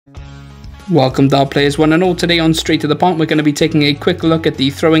Welcome dart players one and all. Today on Straight to the Point we're going to be taking a quick look at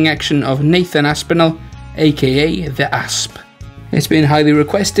the throwing action of Nathan Aspinall, aka the Asp. It's been highly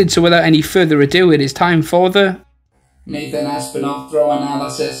requested, so without any further ado it is time for the Nathan Aspinall throw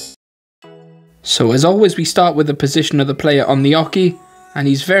analysis. So as always we start with the position of the player on the hockey, and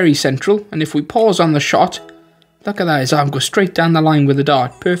he's very central, and if we pause on the shot, look at that, his arm goes straight down the line with the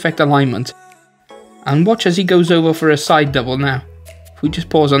dart, perfect alignment. And watch as he goes over for a side double now. If we just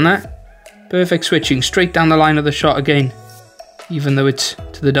pause on that, perfect switching, straight down the line of the shot again, even though it's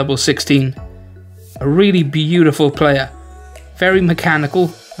to the double 16. A really beautiful player, very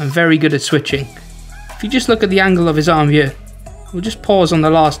mechanical and very good at switching. If you just look at the angle of his arm here, we'll just pause on the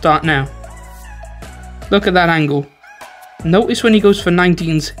last dart now. Look at that angle. Notice when he goes for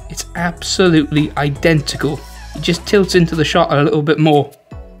 19s, it's absolutely identical. He just tilts into the shot a little bit more,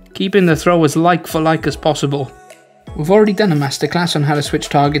 keeping the throw as like for like as possible. We've already done a masterclass on how to switch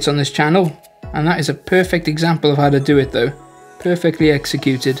targets on this channel, and that is a perfect example of how to do it though. Perfectly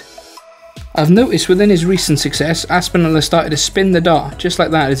executed. I've noticed within his recent success, Aspinall has started to spin the dart just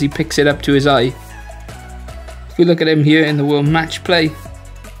like that as he picks it up to his eye. If we look at him here in the World Matchplay,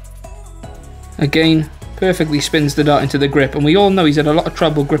 again, perfectly spins the dart into the grip, and we all know he's had a lot of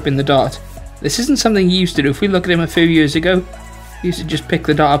trouble gripping the dart. This isn't something he used to do. If we look at him a few years ago, he used to just pick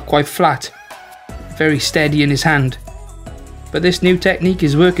the dart up quite flat, very steady in his hand. But this new technique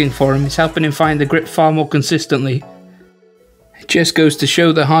is working for him. It's helping him find the grip far more consistently. It just goes to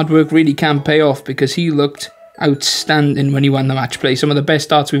show that hard work really can pay off, because he looked outstanding when he won the match play. Some of the best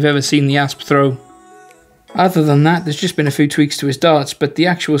darts we've ever seen the Asp throw. Other than that, there's just been a few tweaks to his darts, but the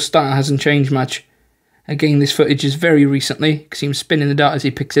actual style hasn't changed much. Again, this footage is very recently. You can see him spinning the dart as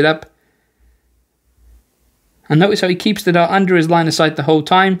he picks it up. And notice how he keeps the dart under his line of sight the whole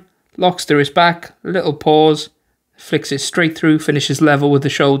time. Locks to his back, a little pause, flicks it straight through, finishes level with the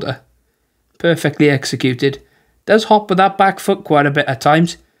shoulder. Perfectly executed. Does hop with that back foot quite a bit at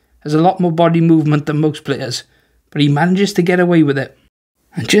times. Has a lot more body movement than most players, but he manages to get away with it.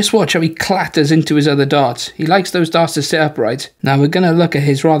 And just watch how he clatters into his other darts. He likes those darts to sit upright. Now we're going to look at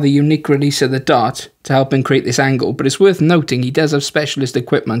his rather unique release of the dart to help him create this angle, but it's worth noting he does have specialist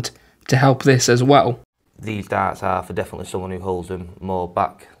equipment to help this as well. These darts are for definitely someone who holds them more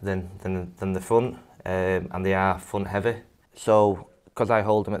back than the front, and they are front heavy. So because I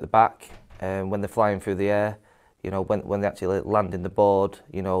hold them at the back, when they're flying through the air, you know, when they actually land in the board,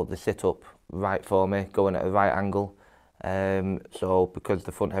 you know, they sit up right for me, going at a right angle. So because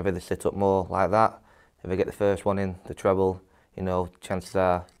the front heavy, they sit up more like that. If I get the first one in, the treble, you know, chances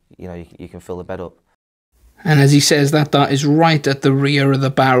are, you know, you can fill the bed up. And as he says, that dart is right at the rear of the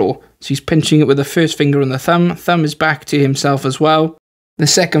barrel. So he's pinching it with the first finger and the thumb. Thumb is back to himself as well. The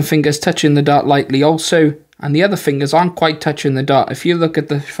second finger's touching the dart lightly also, and the other fingers aren't quite touching the dart. If you look at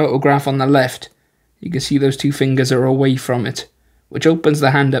the photograph on the left, you can see those two fingers are away from it, which opens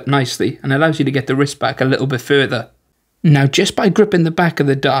the hand up nicely and allows you to get the wrist back a little bit further. Now, just by gripping the back of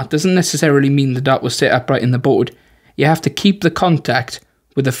the dart doesn't necessarily mean the dart will sit upright in the board. You have to keep the contact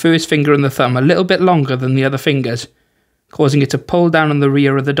with the first finger and the thumb a little bit longer than the other fingers, causing it to pull down on the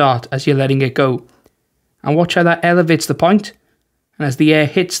rear of the dart as you're letting it go. And watch how that elevates the point, and as the air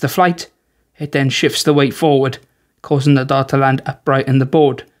hits the flight, it then shifts the weight forward, causing the dart to land upright in the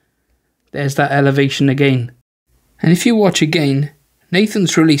board. There's that elevation again. And if you watch again,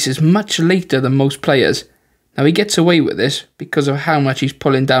 Nathan's release is much later than most players. Now he gets away with this because of how much he's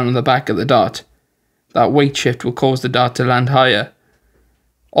pulling down on the back of the dart. That weight shift will cause the dart to land higher.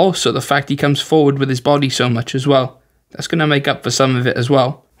 Also the fact he comes forward with his body so much as well. That's going to make up for some of it as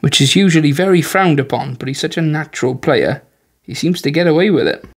well, which is usually very frowned upon, but he's such a natural player. He seems to get away with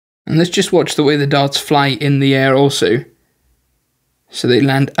it. And let's just watch the way the darts fly in the air also. So they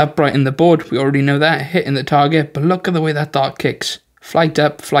land upright in the board, we already know that, hitting the target, but look at the way that dart kicks. Flight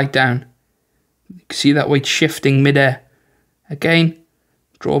up, flight down. You can see that weight shifting mid-air. Again,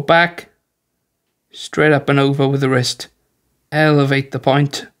 draw back, straight up and over with the wrist. Elevate the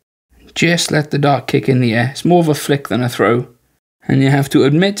point. Just let the dart kick in the air. It's more of a flick than a throw. And you have to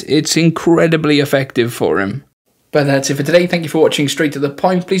admit, it's incredibly effective for him. But that's it for today. Thank you for watching Straight to the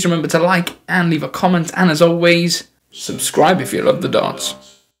Point. Please remember to like and leave a comment. And as always, subscribe if you love the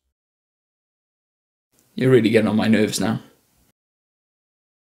darts. You're really getting on my nerves now.